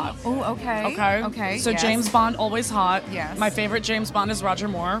really hot. Oh, okay. Okay. Okay. So yes. James Bond, always hot. Yes. My favorite James Bond is Roger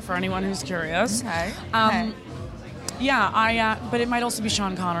Moore, for anyone who's curious. Okay. Um, Yeah, but it might also be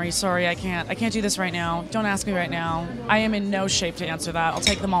Sean Connery. Sorry, I can't do this right now. Don't ask me right now. I am in no shape to answer that. I'll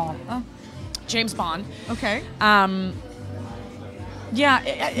take them all. Oh. James Bond. Okay. Yeah,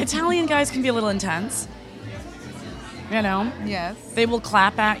 Italian guys can be a little intense. You know? Yes. They will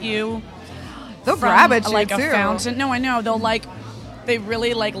clap at you. They'll from, grab at you like too. a fountain. No, I know. They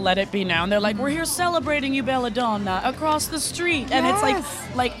really like let it be known. They're like, we're here celebrating you, Belladonna, across the street, and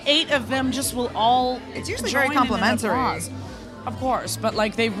it's like 8 of them just will all. It's usually join very complimentary. in applause. Of course, but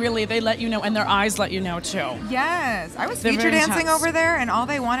like they let you know, and their eyes let you know too. Yes, I was They're feature very dancing intense. over there, and all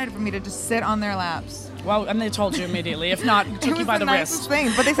they wanted for me to just sit on their laps. Well, and they told you immediately. If not, It took was you by the nicest wrist.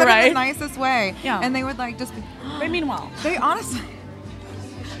 thing, but they said it in Right? the nicest way. Yeah. And they would like just. They mean well. They honestly,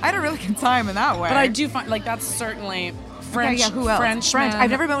 I had a really good time in that way. But I do find like that's certainly French. Okay, yeah, who else? Frenchman. French. I've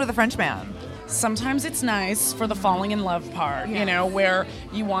never been with a French man. Sometimes it's nice for the falling in love part, you know, where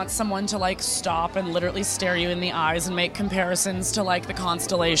you want someone to like stop and literally stare you in the eyes and make comparisons to like the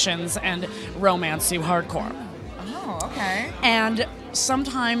constellations and romance you hardcore. Oh, okay. And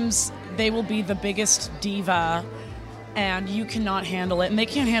sometimes they will be the biggest diva and you cannot handle it, and they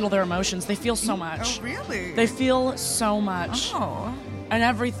can't handle their emotions. They feel so much. Oh, really? They feel so much. Oh. And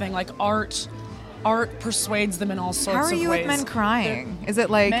everything, like art persuades them in all sorts How of are ways. you with men crying? Is it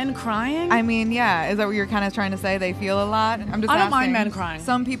like Men crying? I mean, yeah. Is that what you're kind of trying to say? They feel a lot. I'm just. I don't mind asking. men crying.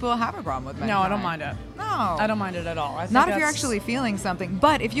 Some people have a problem with men. No, crying. I don't mind it. No, I don't mind it at all. I think Not if you're that's- actually feeling something.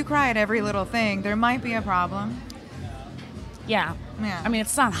 But if you cry at every little thing, there might be a problem. Yeah. Yeah. I mean,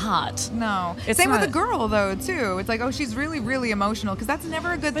 it's not hot. No. It's Same with not- a girl though too. It's like, oh, she's really, really emotional, because that's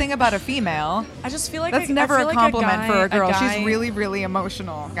never a good thing about a female. I just feel like That's I never feel a like compliment for a girl. guy- She's really, really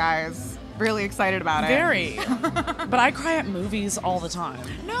emotional, guys. Really excited about it. very. But I cry at movies all the time.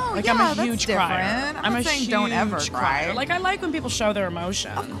 No, like yeah, I'm a that's huge crier. different. I'm not a saying don't ever huge cry. crier. Like I like when people show their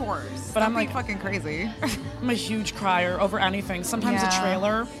emotion. Of course. But Don't I'm be like- fucking crazy. I'm a huge crier over anything. Sometimes Yeah. a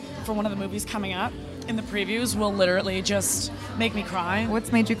trailer for one of the movies coming up in the previews will literally just make me cry.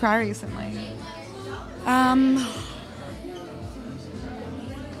 What's made you cry recently?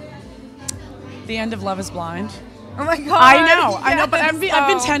 The end of Love Is Blind. Oh my god. I know, but yes, I've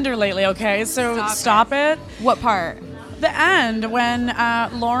been so- tender lately. Okay, so stop it. What part? The end when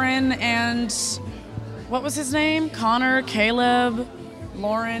Lauren and what was his name? Connor, Caleb,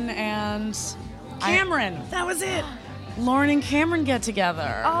 Lauren and Cameron. That was it. Lauren and Cameron get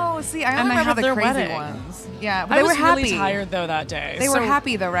together. Oh, see, I And only they remember have the their crazy wedding. ones. Yeah, but I they was were happy. really tired though that day. They were So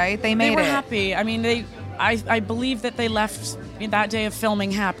happy though, right? They made They were it. happy. I mean, I believe that they left that day of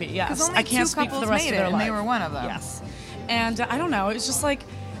filming happy. Yes, 'Cause only I can't two speak for the couples rest made of their it, and life. they were one of them. Yes, and I don't know. It was just like.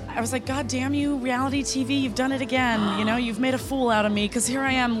 I was like, God damn you, reality TV, you've done it again. You know, you've made a fool out of me because here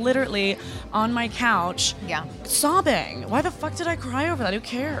I am literally on my couch Yeah. sobbing. Why the fuck did I cry over that? Who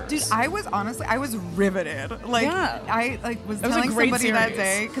cares? Dude, I was riveted. Like, Yeah. I was That was a telling great somebody that series.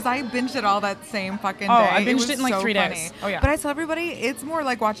 day, because I binged it all that same fucking day. Oh, I binged was it in, like, so 3 funny. days. Oh, yeah. But I tell everybody, it's more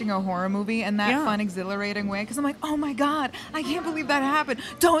like watching a horror movie in that Yeah. fun, exhilarating way, because I'm like, oh my god, I can't believe that happened.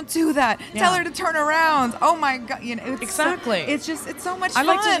 Don't do that. Yeah. Tell her to turn around. Oh my god, you know, it's Exactly. it's so much I fun.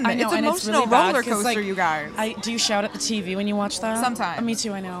 like to. I know, it's and emotional really bad roller 'cause, coaster, like, you guys. Do you shout at the TV when you watch that? Sometimes. Me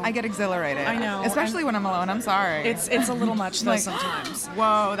too. I know. I get exhilarated. I know, especially when I'm alone. I'm sorry. It's a little much though Like, sometimes.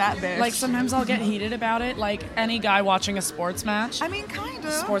 Whoa, that bitch. Like sometimes I'll get heated about it, like any guy watching a sports match. I mean, kind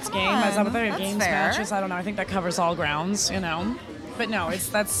of. Sports Come game. Is that what on. they're That's games fair. matches? I don't know. I think that covers all grounds, you know. But no,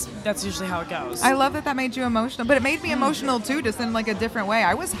 that's usually how it goes. I love that made you emotional, but it made me emotional too, just in like a different way.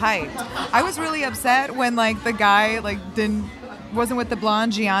 I was hyped. I was really upset when like the guy like wasn't with the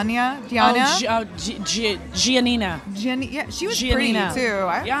blonde Gianna. Giannina. Yeah, she was Giannina. pretty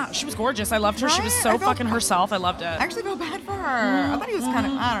too. Yeah, she was gorgeous. I loved her. She was Right? so I felt- fucking herself. I loved it. I actually felt bad for her. I thought he was kind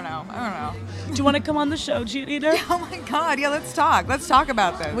of. I don't know. Do you want to come on the show, Giannina? Oh my god. Yeah, let's talk. Let's talk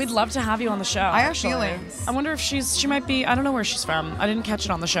about this. We'd love to have you on the show. I have actually. feelings. I wonder if she might be. I don't know where she's from. I didn't catch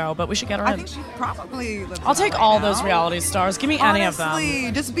it on the show, but we should get her I in. think she probably. Lives I'll in take LA all now. those reality stars. Give me any of them.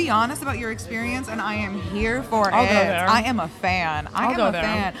 Honestly, just be honest about your experience, and I am here for I'll it. go there. I am a fan. I I'll am go a there.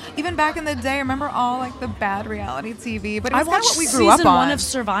 fan. Even back in the day, remember all like the bad reality TV, but it I was kind of watched what we grew up season on. 1 of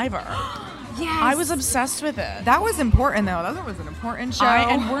Survivor. Yes. I was obsessed with it. That was important though. That was an important show.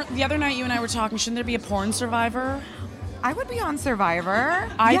 And the other night you and I were talking. Shouldn't there be a porn Survivor? I would be on Survivor.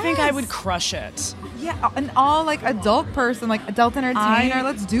 I think I Yes. would crush it. Yeah, an all like adult person, like adult entertainer.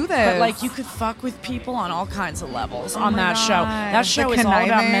 Let's do this. But like you could fuck with people on all kinds of levels on my that show. God. That show The is all about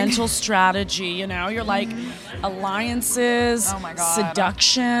conniving. mental strategy. You know, you're like alliances, Oh my God.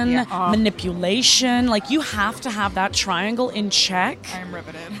 seduction, Yeah. manipulation. Like you have to have that triangle in check I'm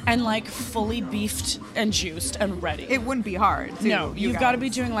riveted. and like fully beefed and juiced and ready. It wouldn't be hard. Too, No, you you've got to guys. be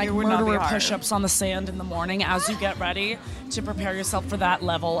doing like It would not be murderer hard. push-ups on the sand in the morning as you get ready to prepare yourself for that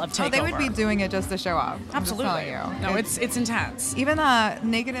level of takeover. Oh, they would be doing it just to show off. I'm just Absolutely. telling you. No, it's intense. even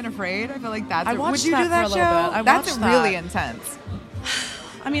Naked and Afraid. I feel like that's. I watched would you that do that for a show? little bit. I That's watched really that. intense.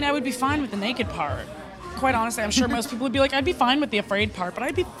 I mean, I would be fine with the naked part. Quite honestly, I'm sure most people would be like, I'd be fine with the afraid part, but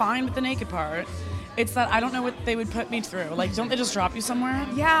I'd be fine with the naked part. It's that I don't know what they would put me through. Like, don't they just drop you somewhere?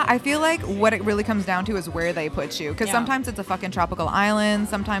 Yeah, I feel like what it really comes down to is where they put you. Because Yeah. sometimes it's a fucking tropical island,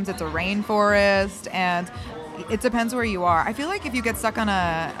 sometimes it's a rainforest, and it depends where you are. I feel like if you get stuck on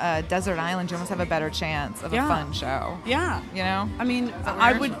a desert island, you almost have a better chance of Yeah. a fun show. Yeah. You know? I mean, that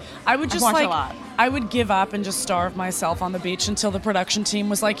I weird? would just watch a like, lot. I would give up and just starve myself on the beach until the production team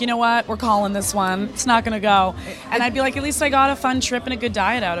was like, you know what, we're calling this one. It's not gonna go. And I'd be like, at least I got a fun trip and a good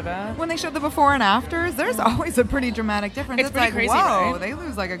diet out of it. When they show the before and afters, there's always a pretty dramatic difference. It's It's pretty like, crazy, whoa, right? they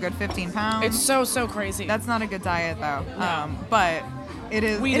lose like a good 15 pounds. It's so crazy. That's not a good diet though. No. But it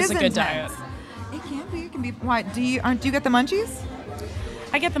is. Weed it is a good intense. diet. It can be. It can be. Why do you get the munchies?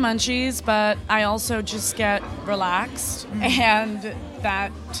 I get the munchies, but I also just get relaxed, and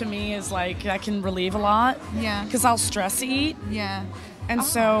that to me is like that can relieve a lot. Yeah. Because I'll stress eat, Yeah. and Oh,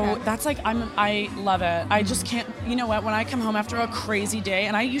 so okay. that's like I love it. I just can't. You know what? When I come home after a crazy day,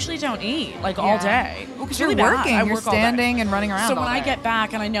 and I usually don't eat like all day. Well, because It's you're really bad. working, I you're work all day. standing and running around. So when all I day. get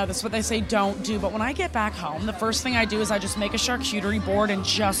back, and I know this is what they say don't do, but when I get back home, the first thing I do is I just make a charcuterie board and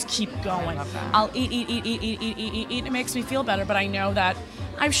just keep going. I'll eat. It makes me feel better, but I know that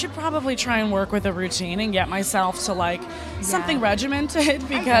I should probably try and work with a routine and get myself to like something regimented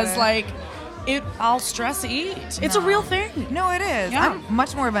because it. like I'll stress eat. It's a real thing. No, it is. Yeah. I'm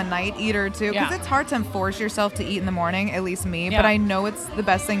much more of a night eater too, because Yeah. it's hard to force yourself to eat in the morning. At least me, Yeah. but I know it's the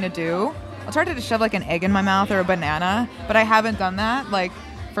best thing to do. I'll try to shove like an egg in my mouth or a banana, but I haven't done that like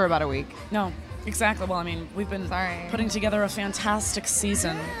for about a week. No, exactly. Well, I mean, we've been Sorry. putting together a fantastic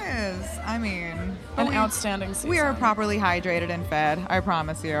season, Yes, I mean, an outstanding season. We are properly hydrated and fed. I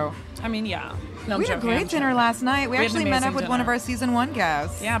promise you. I mean, yeah. No, I'm We had a joking, I'm great dinner joking. last night. We We had an actually met up amazing with one of dinner. our season 1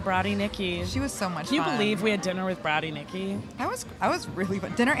 guests. Yeah, Brady Nikki. She was so much Can you fun. believe we had dinner with Brady Nikki? I was really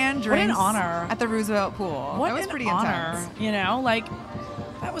fun. Dinner and What an drinks. honor. At the Roosevelt Pool. What that was an pretty honor. intense. You know, like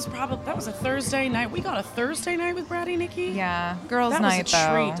that was a Thursday night. We got a Thursday night with Brady Nikki. Yeah, girls' that night was a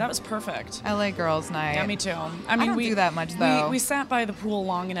though. treat. That was perfect. LA girls' night. Yeah, me too. I mean, don't we do that much, though. We sat by the pool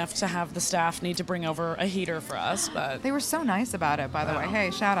long enough to have the staff need to bring over a heater for us, but They were so nice about it, by the way. Hey,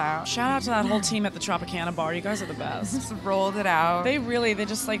 shout out. shout out to that whole team at the Tropicana bar. You guys are the best. Just rolled it out. They're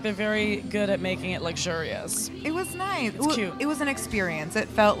very good at making it luxurious. It was nice. It's cute. It was an experience. It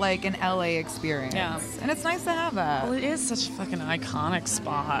felt like an LA experience. Yeah. And it's nice to have that. Well, it is such a fucking iconic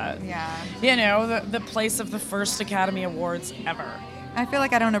spot. Yeah. You know, the place of the first Academy Awards ever. I feel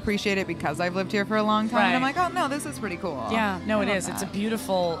like I don't appreciate it because I've lived here for a long time. And I'm Right. like, oh no, this is pretty cool. Yeah, no, I it love is. It's a that.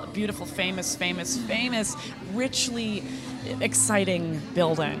 beautiful, famous, richly exciting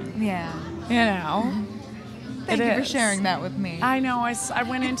building. Yeah. You know? Thank It you for is. sharing that with me. I know. I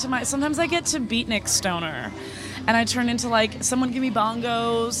went into sometimes I get to beatnik stoner, and I turn into like someone give me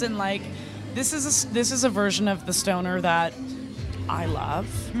bongos and like this is a version of the stoner that I love,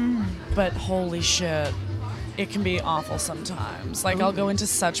 but holy shit, it can be awful sometimes. Like I'll go into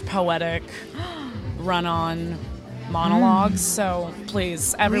such poetic run-on monologues. So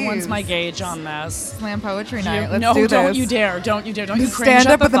please, everyone's Please. my gauge on this. Slam poetry night. Let's no, do this. don't you dare! Don't you dare! Don't you Just cringe stand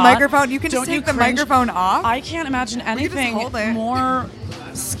at up with the thought. microphone. You can just Don't you take the cringe- microphone off. I can't imagine can just anything hold it. more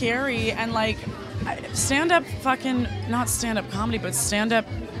scary and like stand-up fucking not stand-up comedy, but stand-up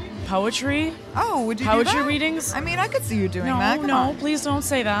poetry. Oh, would you do Poetry that? readings? I mean, I could see you doing No, that. Come no, on. please don't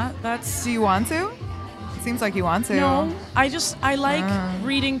say that. That's Do you want to? Seems like you want to. no. I like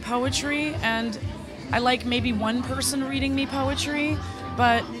reading poetry, and I like maybe one person reading me poetry,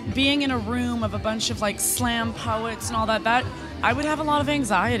 but being in a room of a bunch of like slam poets and all that I would have a lot of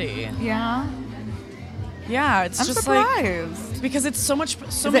anxiety. Yeah. Yeah, it's I'm just like surprised. because it's so many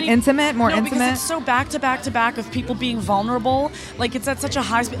Is it intimate? More no, intimate? because it's so back to back to back of people being vulnerable. Like it's at such a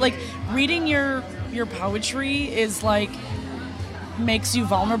high speed. Like reading your poetry is like makes you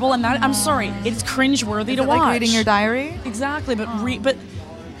vulnerable, and that I'm sorry, it's cringeworthy Is to it watch. like reading your diary? Exactly, but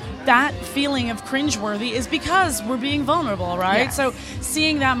that feeling of cringeworthy is because we're being vulnerable, right? Yes. So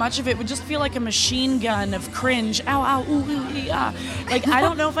seeing that much of it would just feel like a machine gun of cringe. Ow, ow, ooh, ooh, ee, ah. Like, I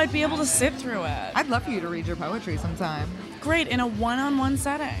don't know if I'd be able to sit through it. I'd love for you to read your poetry sometime. Great, in a one-on-one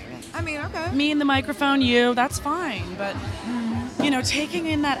setting. I mean, okay. Me and the microphone, you, that's fine. But, you know, taking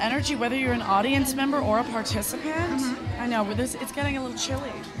in that energy, whether you're an audience member or a participant, I know, it's getting a little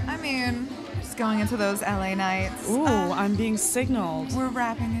chilly. I mean, just going into those LA nights. Ooh, I'm being signaled. We're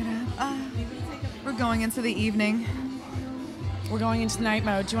wrapping it up. We're going into the evening. We're going into night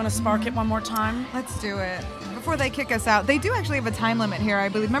mode. Do you want to spark it one more time? Let's do it. Before they kick us out, they do actually have a time limit here, I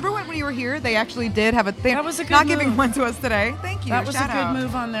believe. Remember when you were here? They actually did have a thing. That was a good Not move. giving one to us today. Thank you. That was Shout a good out.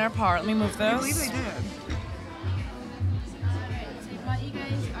 move on their part. Let me move this. I believe they did. So I brought you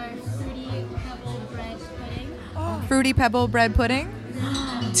guys our fruity pebble bread pudding. Fruity Pebble bread pudding.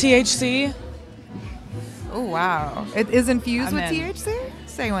 THC. Oh wow! It is infused I'm with in. THC.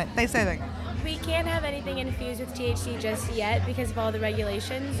 Say what they say. That. We can't have anything infused with THC just yet because of all the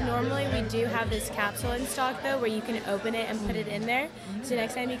regulations. Normally we do have this capsule in stock though where you can open it and put it in there. So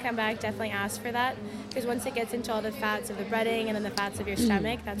next time you come back, definitely ask for that because once it gets into all the fats of the breading and then the fats of your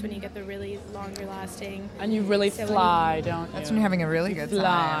stomach, that's when you get the really longer lasting. And you really So fly, don't you? That's when you're having a really good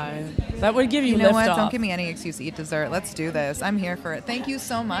time. fly. That would give you, You know lift what? off. Don't give me any excuse to eat dessert. Let's do this. I'm here for it. Thank you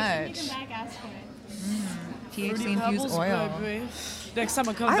so much. Come back, ask for it. THC infused oil. Baby. Next time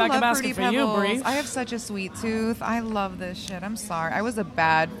I come I back, I'm love asking Fruity for you, Pebbles. Brie. I have such a sweet tooth. I love this shit. I'm sorry. I was a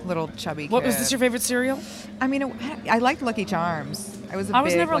bad little chubby kid. What was this your favorite cereal? I mean, I liked Lucky Charms. I was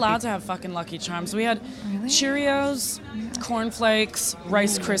never allowed to have fucking Lucky Charms. We had Really? Cheerios, cornflakes,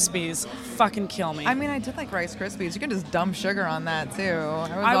 Rice Krispies. Fucking kill me. I mean, I did like Rice Krispies. You can just dump sugar on that too. I was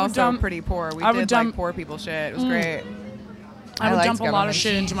I would also dump- pretty poor. We I would did dump- like poor people shit. It was great. I would liked dump a lot of government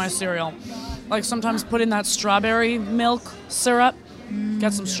shit into cheese. my cereal. Like sometimes put in that strawberry milk syrup.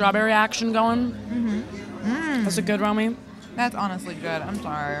 Get some strawberry action going. That's a good, Romy. That's honestly good. I'm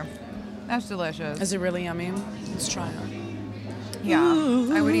sorry. That's delicious. Is it really yummy? Let's try it. Yeah,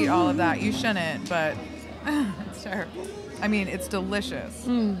 I would eat all of that. You shouldn't, but it's terrible. I mean, it's delicious.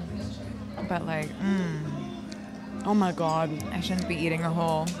 But like, Oh my god. I shouldn't be eating a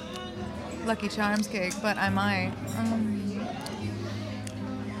whole Lucky Charms cake, but I might.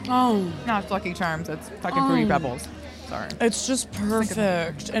 Oh, No, it's Lucky Charms. It's fucking Fruity Pebbles. Sorry. it's just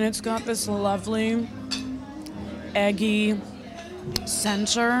perfect. And it's got this lovely, eggy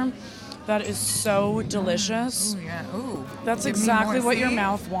center that is so delicious. Ooh, yeah. Ooh. That's Give me exactly more, what your see?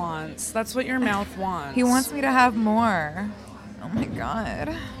 mouth wants. That's what your mouth wants. He wants me to have more. Oh my god.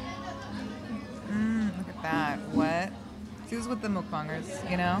 Look at that. What? See, this is with the mukbangers,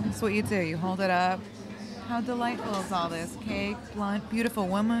 you know? That's what you do. You hold it up. How delightful is all this? Cake, blunt, beautiful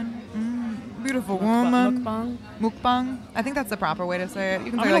woman. Beautiful woman. Mukbang. Mukbang. I think that's the proper way to say it. You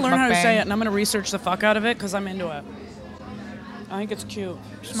can I'm say gonna like learn how to mukbang. say it, and I'm gonna research the fuck out of it because I'm into it. I think it's cute.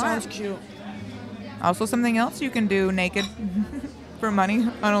 Smart. Sounds cute. Also, something else you can do naked for money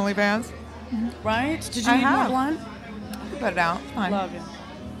on OnlyFans. Right? Did you I need more have. blunt? Put it out. It's fine. Love you.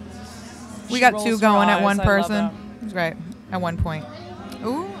 We She got rolls two her going at eyes. one I love person. that. It was great. At one point.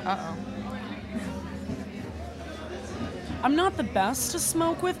 Ooh, uh-oh. I'm not the best to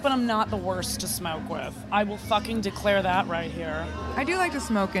smoke with, but I'm not the worst to smoke with. I will fucking declare that right here. I do like to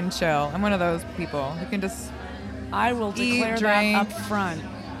smoke and chill. I'm one of those people who can just I will Eat, declare drink. that up front.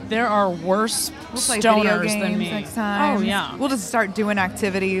 There are worse we'll play video stoners games than me. next time. Oh yeah. We'll just start doing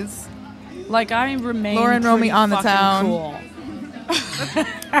activities. Like I remain Laura and Romy pretty on the fucking town. Cool.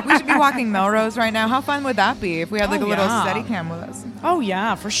 We should be walking Melrose right now. How fun would that be if we had like Oh, a little yeah. steady cam with us? Oh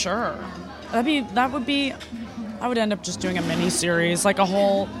yeah, for sure. That would be. I would end up just doing a mini series, like a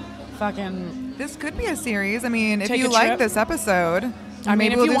whole fucking. This could be a series. I mean, if Take you a like trip. this episode, I mean,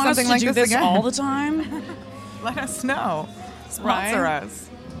 maybe if we'll you do want us something to like do this again. all the time, Let us know. Sponsor Right? us.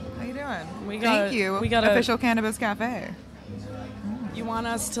 How you doing? We Thank gotta- you. we gotta- Official Cannabis Cafe. you want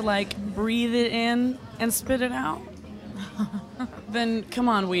us to like breathe it in and spit it out. Then come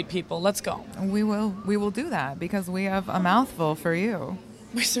on, weed people, let's go. We will do that because we have a mouthful for you.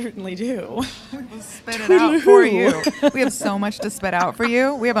 We certainly do. We'll spit it out for you. We have so much to spit out for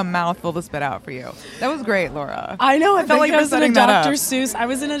you. We have a mouthful to spit out for you. That was great, Laura. I know. I Thank felt like you I for was in a setting that up. Dr. Seuss. I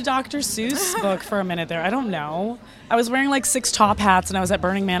was in a Dr. Seuss book for a minute there. I don't know. I was wearing like 6 top hats and I was at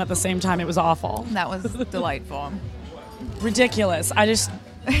Burning Man at the same time. It was awful. That was delightful. Ridiculous. I just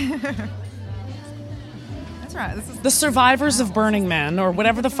That's right. This is the survivors of Burning Man or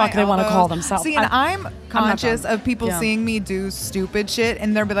whatever the fuck they want to call themselves. See, and I'm conscious done. of people Yeah. seeing me do stupid shit,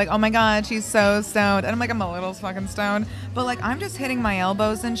 and they'll be like, "Oh my god, she's so stoned," and I'm like, "I'm a little fucking stoned," but like, I'm just hitting my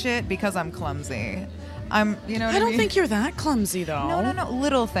elbows and shit because I'm clumsy. You know what I I don't mean? think you're that clumsy though. No.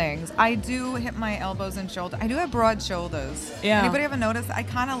 Little things. I do hit my elbows and shoulders. I do have broad shoulders. Yeah. Anybody ever notice? I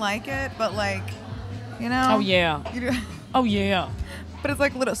kind of like it, but like, you know. Oh yeah. You do, Oh yeah. but it's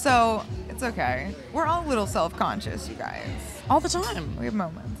like little. So it's okay. We're all a little self-conscious, you guys. All the time. We have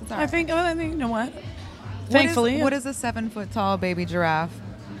moments. It's all I right. think. You know what? Thankfully. What is a 7-foot-tall baby giraffe?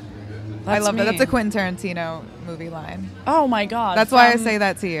 I That's love that. me. That's a Quentin Tarantino movie line. Oh my god. That's why I say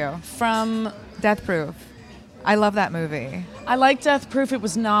that to you. From. Death Proof. I love that movie. I like Death Proof. It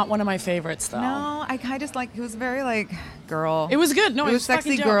was not one of my favorites though. No, I kind of just like. It was very like girl. It was good. No, it was fucking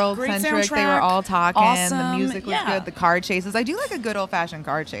sexy dope. girl Great centric. They were soundtrack. all talking. Awesome. The music was Yeah. good. The car chases. I do like a good old fashioned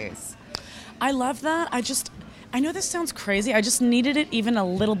car chase. I love that. I know this sounds crazy. I just needed it even a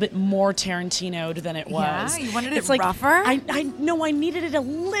little bit more Tarantino'd than it was. Yeah? You wanted it It's like, rougher? I know I needed it a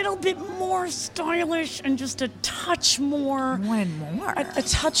little bit more stylish and just a touch more. One more. A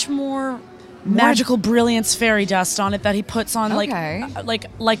touch more magical brilliance fairy dust on it that he puts on Okay.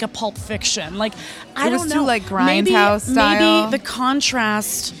 like a Pulp Fiction. Like I It was don't too, know, like, maybe Grindhouse style. the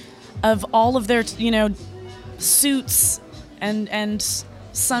contrast of all of their suits and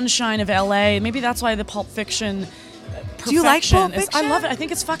sunshine of LA. Maybe that's why the Pulp Fiction. Do you like Pulp perfection is- I Fiction? love it. I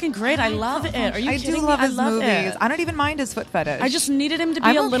think it's fucking great. I love it. Are you I kidding do me? love I his love movies. it. I don't even mind his foot fetish. I just needed him to be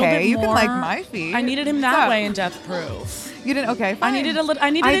I'm a little okay. bit You more. can like my feet. I needed him What's that up? way in Death Proof. You didn't. Okay. Fine. I needed a little. I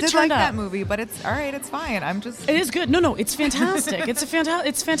needed I it did turned like up. that movie, but it's all right. It's fine. I'm just. It is good. No, it's fantastic. It's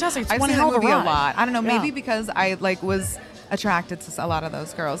fantastic. It's I've one seen hell that of a movie ride. a lot. I don't know. Maybe Yeah. because I like was attracted to a lot of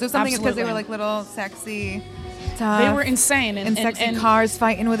those girls. There's something because they were Absolutely. like little sexy. Tough, They were insane in sexy and cars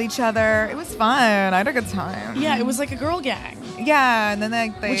fighting with each other. It was fun. I had a good time. Yeah, it was like a girl gang, Yeah, and then they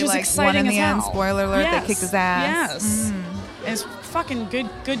which was like won exciting in as the end. hell. Spoiler alert: Yes. they kicked his ass. Yes, and it's fucking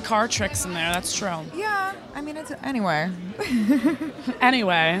good car tricks in there. That's true. Yeah, I mean it's anyway.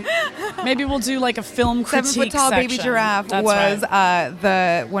 Anyway, maybe we'll do like a film critique 7 foot tall baby section. giraffe That's was right.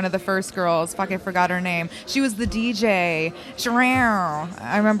 the one of the first girls. Fuck, I forgot her name. She was the DJ. Sherelle.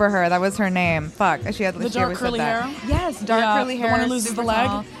 I remember her. That was her name. Fuck, she had The she dark always said curly that. hair? Yes, dark Yeah, curly the hair. one who loses super the leg?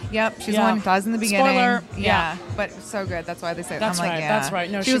 tall. Yep, she's Yeah. the one who dies in the beginning. Spoiler, Yeah, yeah. but so good. That's why they say. That's I'm like, right, yeah. that's right.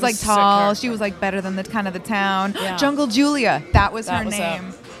 No, she she was like was a sick tall. character. She was like better than the kind of the town. Yeah. Jungle Julia. That was That her was it.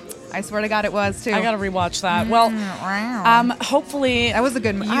 name. I swear to God, it was too. I gotta rewatch that. Well, Wow. hopefully That was a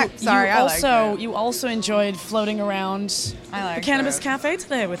good mo- sorry, I liked it. You also enjoyed floating around I the liked Cannabis it. Cafe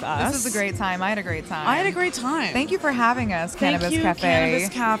today with us. This was a great time. I had a great time. I had a great time. Thank you for having us, Thank Cannabis you, Cafe. Cannabis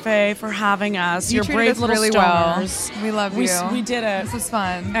Cafe, for having us. You You're treated brave us little really stoners. well. We love We, you. we did it, This was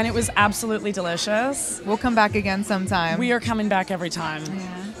fun. and it was absolutely delicious. We'll come back again sometime. We are coming back every time.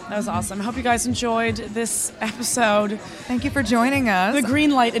 That was awesome. I hope you guys enjoyed this episode, Thank you for joining us the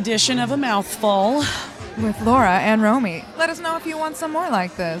green light edition of A Mouthful. with Laura and Romy. Let us know if you want some more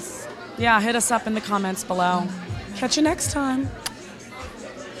like this. Yeah, hit us up in the comments below. Catch you next time.